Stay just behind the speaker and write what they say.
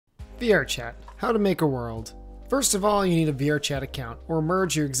VRChat, how to make a world. First of all, you need a VRChat account, or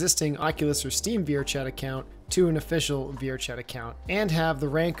merge your existing Oculus or Steam VRChat account to an official VRChat account, and have the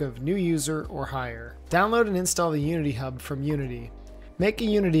rank of new user or higher. Download and install the Unity Hub from Unity. Make a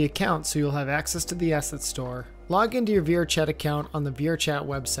Unity account so you'll have access to the asset store. Log into your VRChat account on the VRChat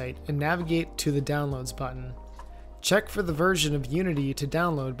website and navigate to the Downloads button. Check for the version of Unity to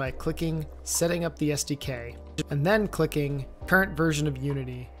download by clicking Setting up the SDK, and then clicking Current version of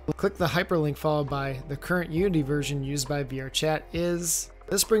Unity. Click the hyperlink followed by the current Unity version used by VRChat is.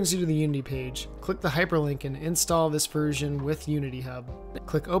 This brings you to the Unity page. Click the hyperlink and install this version with Unity Hub.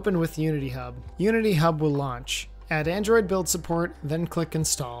 Click Open with Unity Hub. Unity Hub will launch. Add Android build support, then click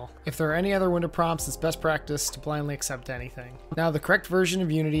Install. If there are any other window prompts, it's best practice to blindly accept anything. Now the correct version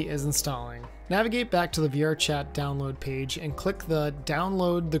of Unity is installing. Navigate back to the VRChat download page and click the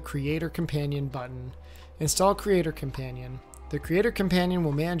Download the Creator Companion button. Install Creator Companion. The Creator Companion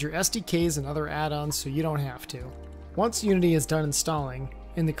will manage your SDKs and other add-ons so you don't have to. Once Unity is done installing,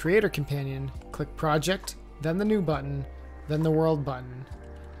 in the Creator Companion, click Project, then the New button, then the World button,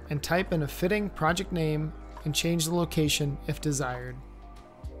 and type in a fitting project name and change the location if desired.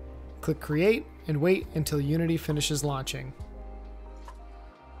 Click Create and wait until Unity finishes launching.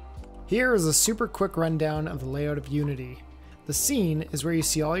 Here is a super quick rundown of the layout of Unity. The scene is where you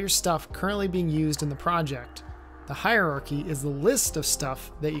see all your stuff currently being used in the project. The hierarchy is the list of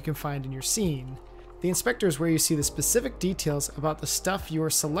stuff that you can find in your scene. The inspector is where you see the specific details about the stuff you are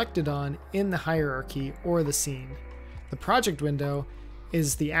selected on in the hierarchy or the scene. The project window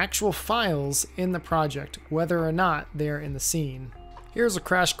is the actual files in the project, whether or not they are in the scene. Here's a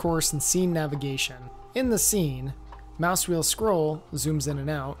crash course in scene navigation. In the scene, mouse wheel scroll zooms in and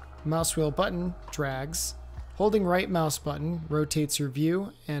out, mouse wheel button drags, holding right mouse button rotates your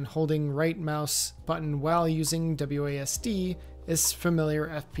view, and holding right mouse button while using WASD is familiar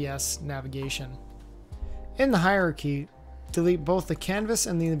FPS navigation. In the hierarchy, delete both the canvas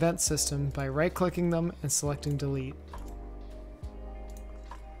and the event system by right-clicking them and selecting delete.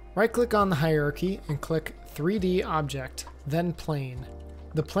 Right-click on the hierarchy and click 3D Object, then Plane.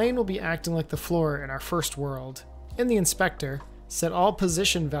 The plane will be acting like the floor in our first world. In the inspector, set all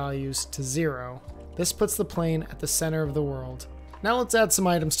position values to 0. This puts the plane at the center of the world. Now let's add some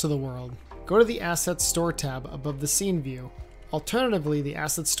items to the world. Go to the Assets Store tab above the scene view. Alternatively, the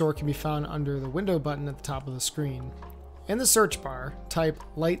Assets Store can be found under the Window button at the top of the screen. In the search bar, type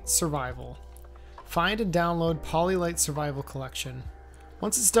Light Survival. Find and download Polylight Survival Collection.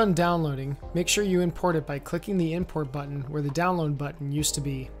 Once it's done downloading, make sure you import it by clicking the Import button where the Download button used to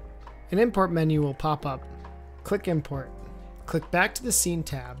be. An import menu will pop up. Click Import. Click back to the Scene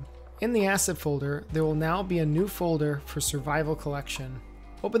tab. In the Asset folder, there will now be a new folder for Survival Collection.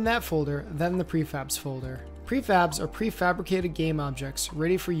 Open that folder, then the Prefabs folder. Prefabs are prefabricated game objects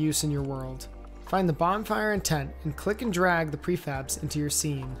ready for use in your world. Find the bonfire and tent and click and drag the prefabs into your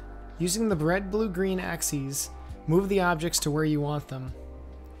scene. Using the red, blue, green axes, move the objects to where you want them.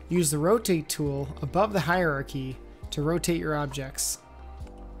 Use the Rotate tool above the hierarchy to rotate your objects.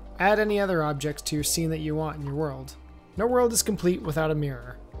 Add any other objects to your scene that you want in your world. No world is complete without a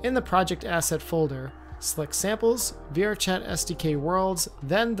mirror. In the Project Asset folder, select Samples, VRChat SDK Worlds,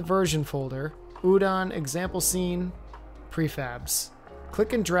 then the Version folder, Udon Example Scene, Prefabs.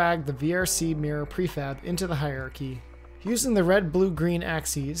 Click and drag the VRC mirror prefab into the hierarchy. Using the red, blue, green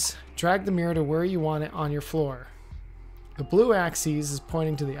axes, drag the mirror to where you want it on your floor. The blue axis is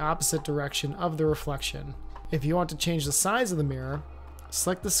pointing to the opposite direction of the reflection. If you want to change the size of the mirror,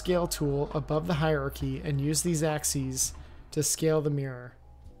 select the Scale tool above the hierarchy and use these axes to scale the mirror.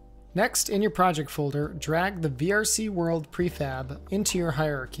 Next, in your project folder, drag the VRC World prefab into your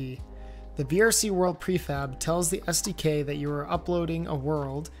hierarchy. The VRC World prefab tells the SDK that you are uploading a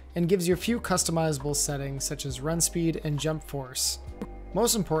world and gives you a few customizable settings such as run speed and jump force.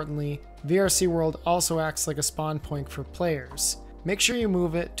 Most importantly, VRC World also acts like a spawn point for players. Make sure you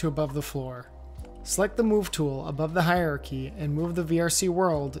move it to above the floor. Select the Move tool above the hierarchy and move the VRC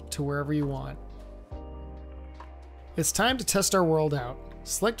World to wherever you want. It's time to test our world out.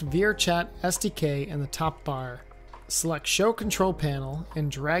 Select VRChat SDK in the top bar. Select Show Control Panel and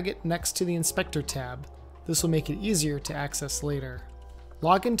drag it next to the Inspector tab. This will make it easier to access later.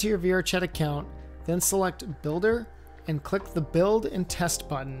 Log into your VRChat account, then select Builder and click the Build and Test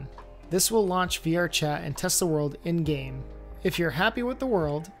button. This will launch VRChat and test the world in-game. If you're happy with the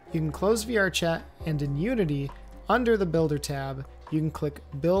world, you can close VRChat, and in Unity, under the Builder tab, you can click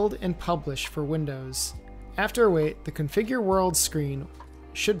Build and Publish for Windows. After a wait, the Configure World screen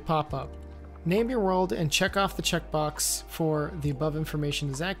should pop up. Name your world and check off the checkbox for the above information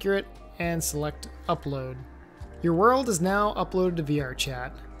is accurate and select Upload. Your world is now uploaded to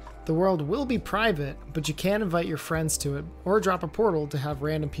VRChat. The world will be private, but you can invite your friends to it or drop a portal to have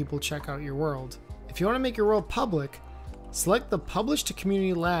random people check out your world. If you want to make your world public, select the Publish to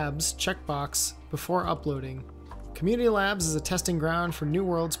Community Labs checkbox before uploading. Community Labs is a testing ground for new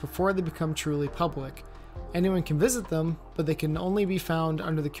worlds before they become truly public. Anyone can visit them, but they can only be found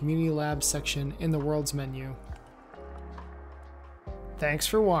under the Community Labs section in the Worlds menu. Thanks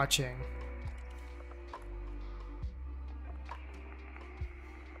for watching.